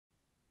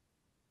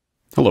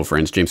Hello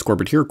friends, James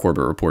Corbett here,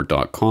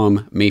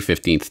 CorbettReport.com, May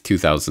 15th,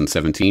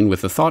 2017,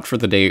 with a thought for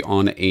the day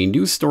on a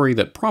news story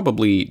that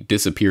probably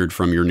disappeared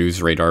from your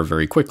news radar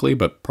very quickly,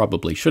 but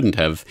probably shouldn't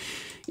have.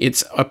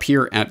 It's up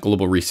here at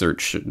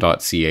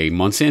globalresearch.ca.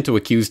 Monsanto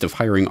accused of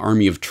hiring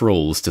army of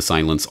trolls to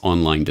silence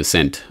online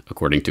dissent,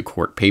 according to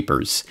court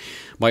papers.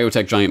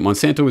 Biotech giant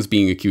Monsanto is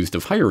being accused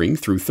of hiring,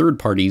 through third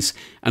parties,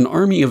 an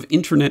army of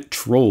internet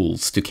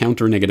trolls to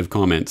counter negative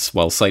comments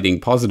while citing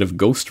positive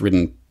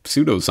ghost-ridden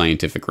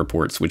pseudoscientific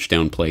reports which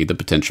downplay the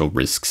potential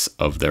risks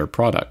of their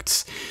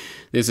products.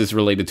 This is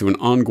related to an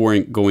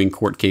ongoing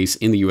court case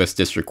in the U.S.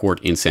 District Court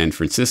in San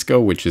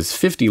Francisco, which is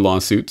 50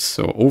 lawsuits,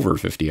 so over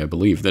 50, I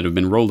believe, that have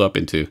been rolled up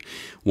into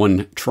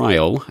one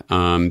trial.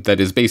 That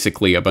is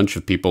basically a bunch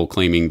of people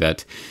claiming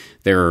that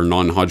their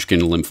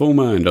non-Hodgkin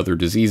lymphoma and other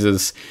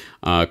diseases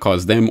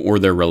caused them or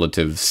their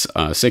relatives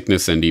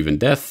sickness and even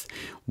death,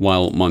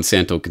 while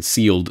Monsanto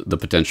concealed the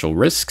potential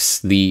risks.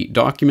 The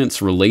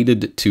documents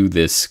related to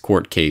this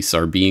court case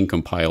are being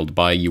compiled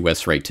by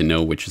U.S. Right to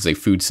Know, which is a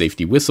food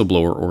safety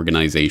whistleblower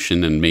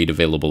organization and made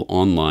available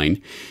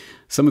online.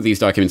 Some of these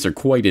documents are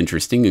quite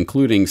interesting,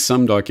 including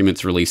some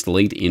documents released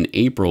late in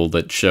April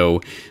that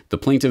show the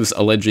plaintiffs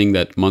alleging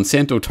that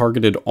Monsanto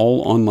targeted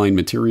all online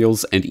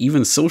materials and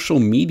even social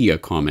media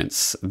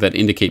comments that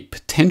indicate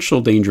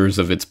potential dangers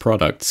of its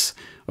products.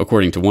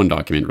 According to one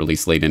document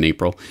released late in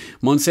April,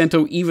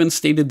 Monsanto even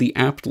started the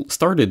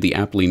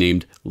aptly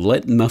named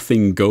Let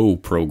Nothing Go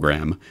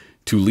program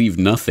to leave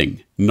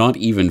nothing, not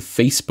even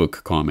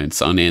Facebook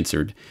comments,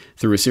 unanswered.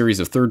 Through a series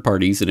of third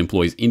parties, it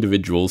employs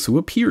individuals who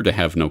appear to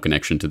have no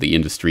connection to the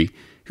industry,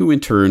 who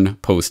in turn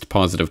post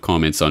positive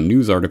comments on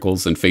news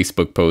articles and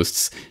Facebook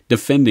posts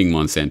defending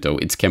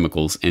Monsanto, its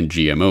chemicals, and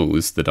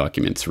GMOs, the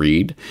documents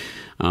read.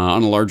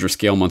 On a larger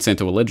scale,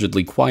 Monsanto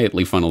allegedly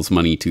quietly funnels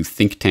money to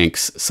think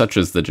tanks such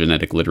as the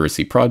Genetic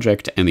Literacy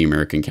Project and the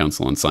American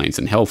Council on Science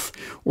and Health,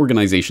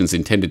 organizations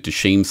intended to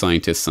shame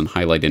scientists and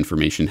highlight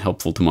information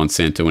helpful to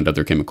Monsanto and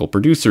other chemical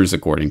producers,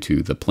 according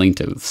to the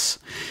plaintiffs.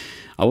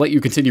 I'll let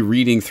you continue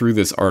reading through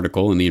this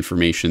article and the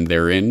information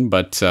therein,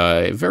 but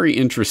a very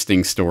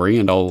interesting story,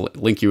 and I'll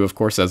link you, of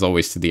course, as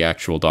always, to the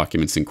actual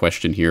documents in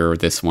question here.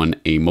 This one,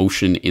 a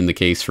motion in the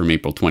case from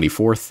April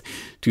 24th,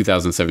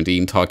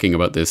 2017, talking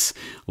about this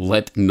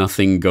Let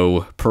Nothing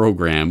Go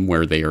program,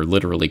 where they are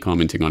literally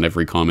commenting on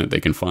every comment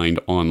they can find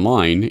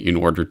online in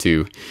order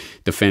to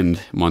defend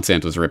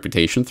Monsanto's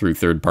reputation through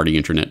third-party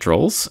internet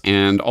trolls,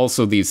 and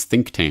also these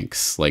think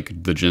tanks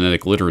like the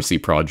Genetic Literacy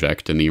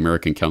Project and the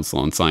American Council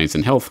on Science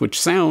and Health, which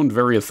sound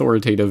very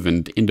authoritative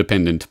and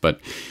independent,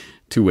 but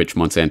to which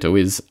Monsanto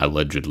is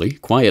allegedly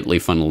quietly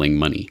funneling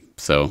money.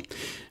 So,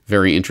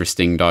 very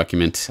interesting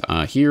document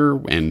here,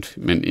 and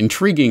an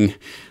intriguing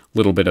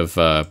little bit of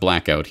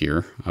blackout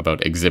here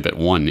about Exhibit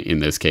 1 in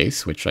this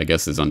case, which I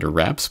guess is under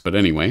wraps. But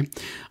anyway,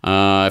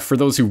 for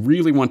those who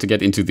really want to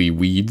get into the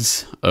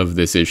weeds of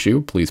this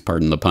issue, please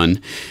pardon the pun,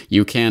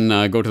 you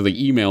can go to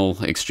the email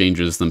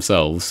exchanges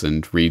themselves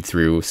and read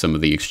through some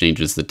of the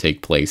exchanges that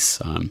take place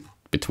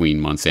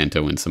between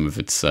Monsanto and some of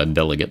its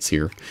delegates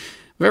here.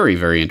 Very,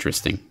 very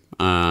interesting.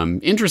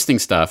 Interesting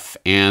stuff,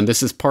 and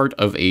this is part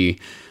of a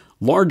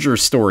larger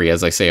story,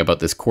 as I say,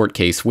 about this court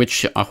case,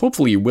 which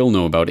hopefully you will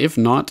know about. If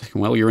not,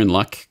 well, you're in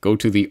luck. Go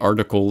to the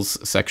articles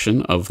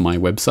section of my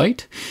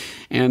website,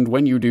 and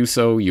when you do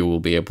so, you will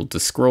be able to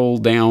scroll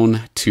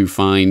down to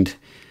find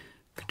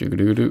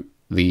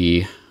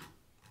the...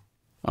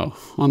 oh,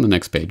 on the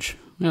next page.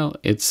 Well,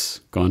 it's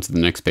gone to the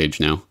next page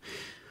now.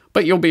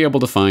 But you'll be able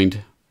to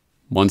find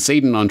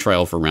Monsanto on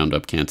trial for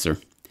Roundup cancer.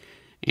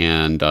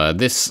 And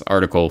this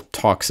article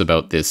talks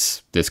about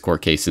this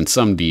court case in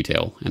some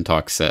detail and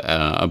talks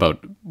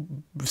about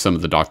some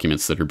of the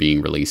documents that are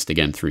being released,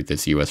 again, through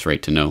this U.S.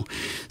 Right to Know.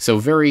 So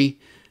very,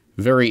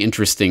 very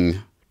interesting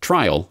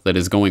trial that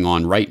is going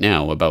on right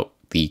now about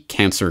the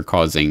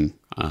cancer-causing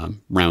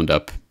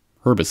Roundup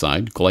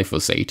herbicide,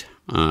 glyphosate.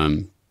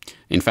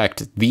 In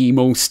fact, the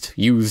most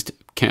used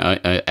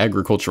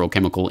agricultural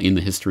chemical in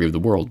the history of the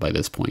world by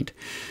this point.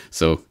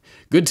 So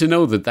good to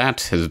know that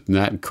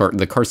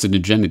the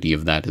carcinogenity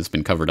of that has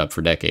been covered up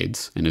for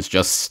decades and is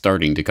just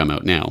starting to come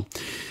out now.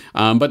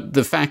 But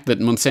the fact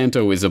that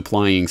Monsanto is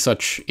applying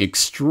such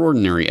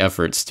extraordinary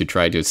efforts to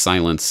try to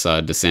silence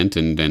dissent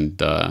and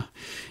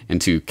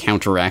to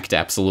counteract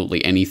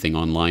absolutely anything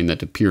online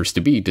that appears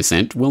to be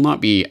dissent will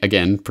not be,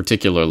 again,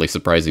 particularly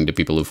surprising to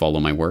people who follow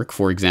my work.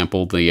 For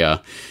example,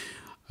 the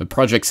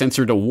Project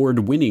Censored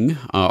award-winning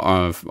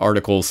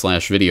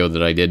article/video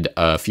that I did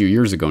a few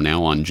years ago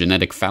now on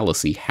genetic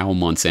fallacy, how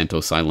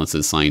Monsanto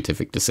silences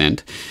scientific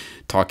dissent,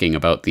 talking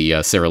about the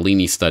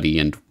Seralini study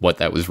and what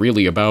that was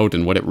really about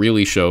and what it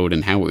really showed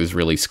and how it was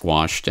really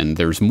squashed. And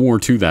there's more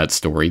to that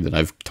story that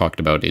I've talked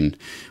about in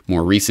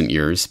more recent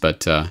years,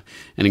 but an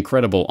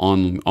incredible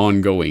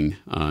ongoing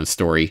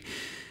story.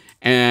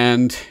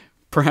 And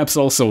perhaps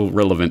also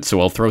relevant, so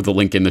I'll throw the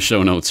link in the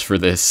show notes for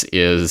this,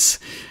 is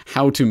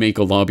how to make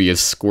a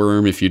lobbyist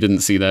squirm. If you didn't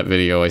see that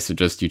video, I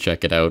suggest you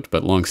check it out.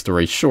 But long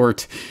story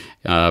short,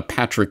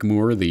 Patrick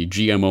Moore, the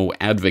GMO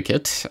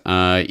advocate,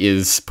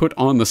 is put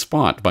on the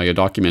spot by a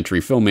documentary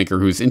filmmaker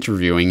who's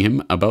interviewing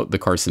him about the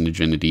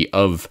carcinogenity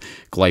of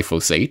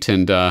glyphosate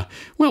and,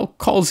 well,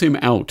 calls him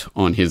out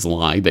on his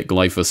lie that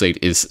glyphosate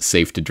is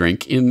safe to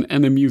drink in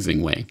an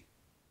amusing way.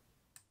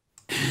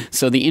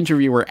 So the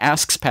interviewer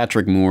asks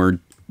Patrick Moore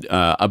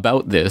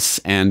about this,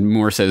 and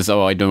Moore says,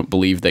 "Oh, I don't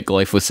believe that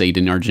glyphosate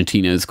in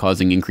Argentina is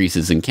causing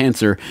increases in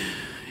cancer.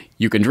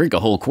 You can drink a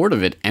whole quart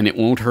of it and it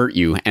won't hurt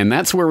you." And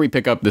that's where we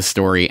pick up the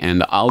story,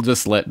 and I'll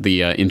just let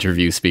the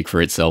interview speak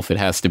for itself. It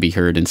has to be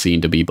heard and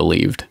seen to be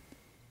believed.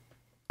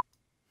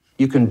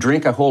 You can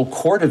drink a whole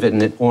quart of it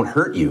and it won't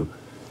hurt you.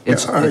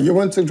 You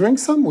want to drink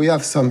some? We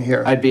have some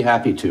here. I'd be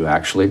happy to,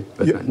 actually,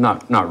 but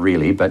not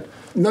really. But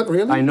not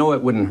really? I know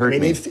it wouldn't hurt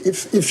me.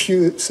 If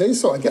you say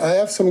so, I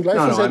have some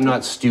glyphosate. No, I'm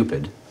not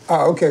stupid.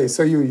 Ah, okay,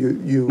 so you...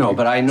 No,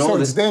 but I know so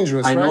that... it's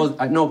dangerous, right?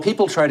 I know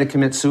people try to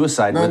commit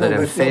suicide with it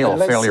and fail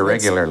fairly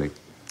regularly.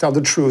 Tell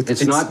the truth.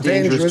 It's not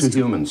dangerous to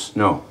humans.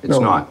 No, it's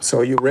not.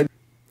 So you ready?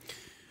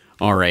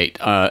 All right,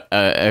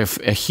 a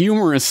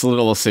humorous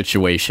little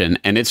situation,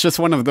 and it's just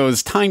one of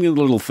those tiny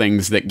little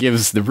things that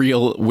gives the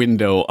real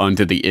window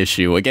onto the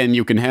issue. Again,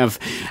 you can have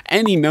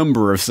any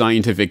number of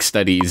scientific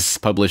studies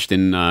published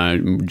in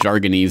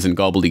jargonese and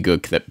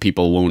gobbledygook that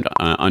people won't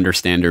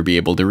understand or be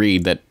able to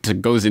read that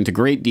goes into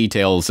great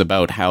details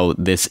about how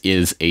this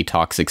is a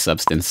toxic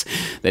substance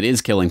that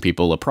is killing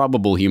people, a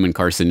probable human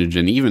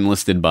carcinogen, even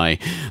listed by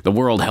the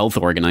World Health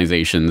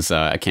Organization's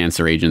a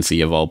cancer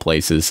agency of all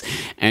places.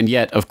 And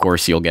yet, of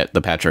course, you'll get the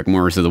Patrick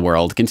Moores of the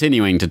world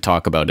continuing to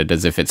talk about it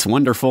as if it's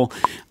wonderful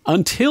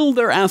until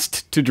they're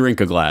asked to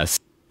drink a glass.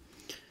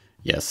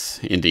 Yes,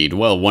 indeed.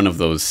 Well, one of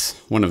those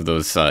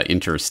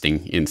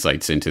interesting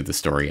insights into the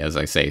story, as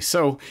I say.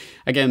 So,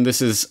 again,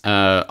 this is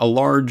a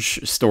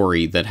large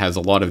story that has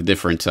a lot of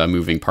different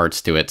moving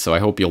parts to it. So I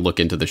hope you'll look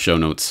into the show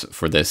notes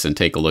for this and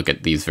take a look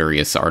at these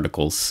various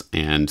articles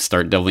and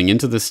start delving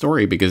into the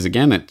story because,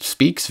 again, it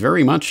speaks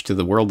very much to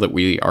the world that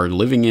we are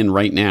living in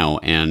right now.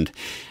 And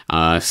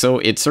so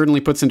it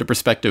certainly puts into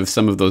perspective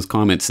some of those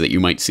comments that you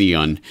might see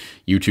on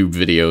YouTube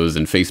videos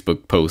and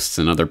Facebook posts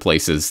and other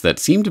places that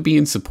seem to be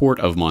in support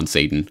of Monsanto.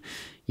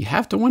 You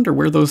have to wonder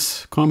where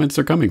those comments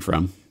are coming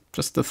from.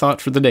 Just a thought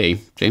for the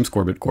day. James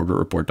Corbett,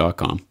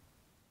 CorbettReport.com.